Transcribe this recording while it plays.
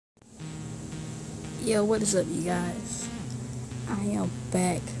Yo, what is up, you guys? I am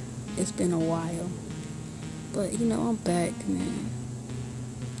back. It's been a while, but I'm back, man.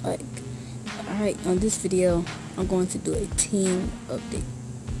 Like, alright, on this video, I'm going to do a team update.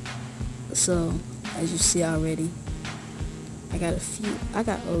 So, as you see already, I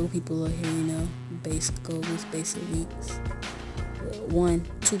got old people up here, base goals, base elites.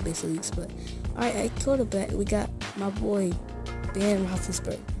 Two base elites, but alright, at quarterback, we got my boy, Ben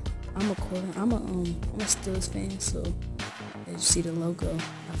Roethlisberger. I'm a Steelers fan, so as you see the logo,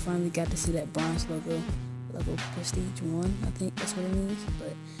 I finally got to see that bronze logo Prestige 1, I think that's what it means.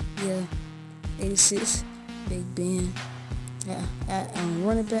 But yeah, 86, Big Ben. Yeah, at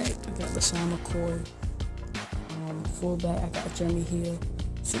running back, I got LaShawn McCoy. Fullback, I got Jeremy Hill.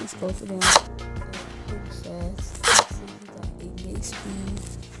 Since both of them, pretty fast. He got 88 speed,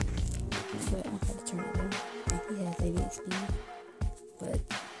 but I had to turn it on. And he has 88 speed. But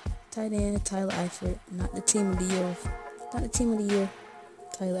tight end, Tyler Eifert, not the team of the year,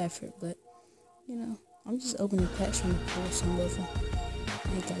 Tyler Eifert, but I'm just opening packs from the pool, some of them.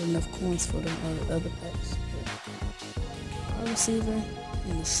 I ain't got enough coins for them other packs. But our receiver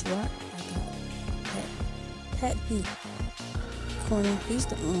in the slot, I got Pat B. Corner, he's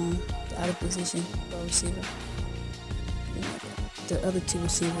the out of position wide receiver. The other two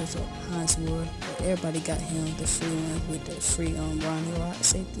receivers are Hines Ward, but everybody got him, the free one with the free Ronnie Lott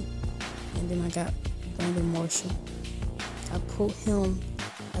safety. And then I got Brandon Marshall. I pulled him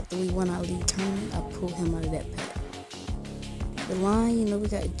after we won our league tournament. I pulled him out of that pack. At the line, we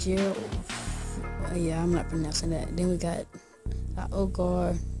got Gerald. I'm not pronouncing that. Then we got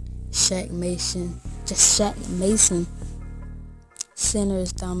Ogar, Shaq Mason. Center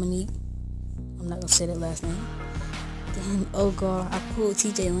is Dominique. I'm not gonna say that last name. Then Ogar, I pulled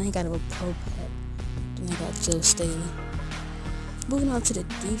TJ Lane out of a pro pack. Then I got Joe Staley. Moving on to the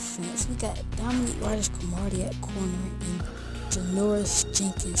defense, we got Dominique Rodgers-Cromartie at corner and Janoris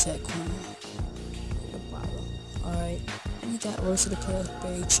Jenkins at corner at the bottom. Alright, we got rest of the players,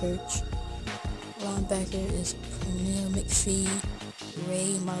 Barry Church. Linebacker is Pernell McPhee,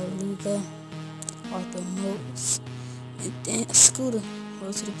 Ray Maluga, Arthur Moats, and Dan Scooter.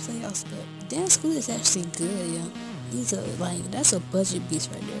 Rose to the playoffs, but Dan Scooter is actually good, yo. That's a budget beast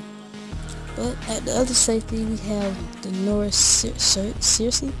right there. But at the other safety, we have the Norris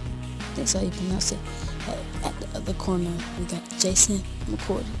Searcy. That's how you pronounce it. At the other corner, we got Jason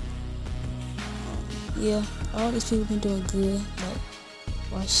McCourty. All these people been doing good.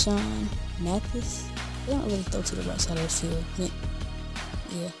 Like Rashawn Mathis. They don't really throw to the right side of the field.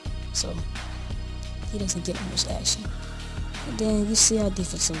 So he doesn't get much action. And then you see our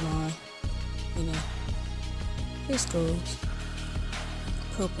defensive line. Here's goals.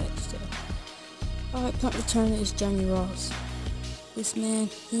 Pro pack stuff. Alright, punt returner is Johnny Ross. This man,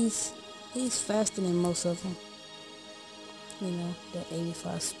 he's faster than most of them. That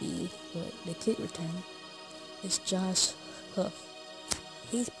 85 speed. But the kick returner is Josh Huff.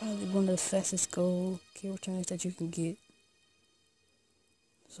 He's probably one of the fastest goal kick returners that you can get.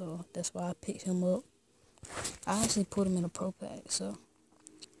 So that's why I picked him up. I actually put him in a pro pack, so.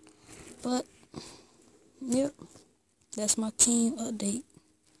 But, yep. That's my team update.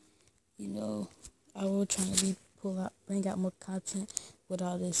 I will try to bring out more content with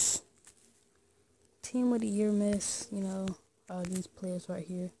all this team of the year mess, all these players right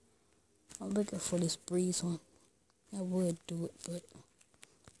here. I'm looking for this Breeze one. I would do it, but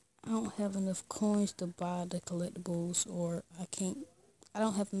I don't have enough coins to buy the collectibles, or I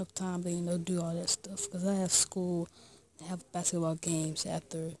don't have enough time to, do all that stuff, because I have school, I have basketball games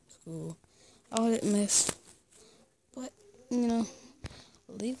after school, all that mess. But,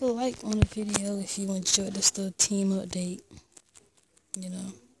 leave a like on the video if you enjoyed this little team update,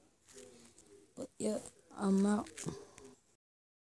 But yeah, I'm out.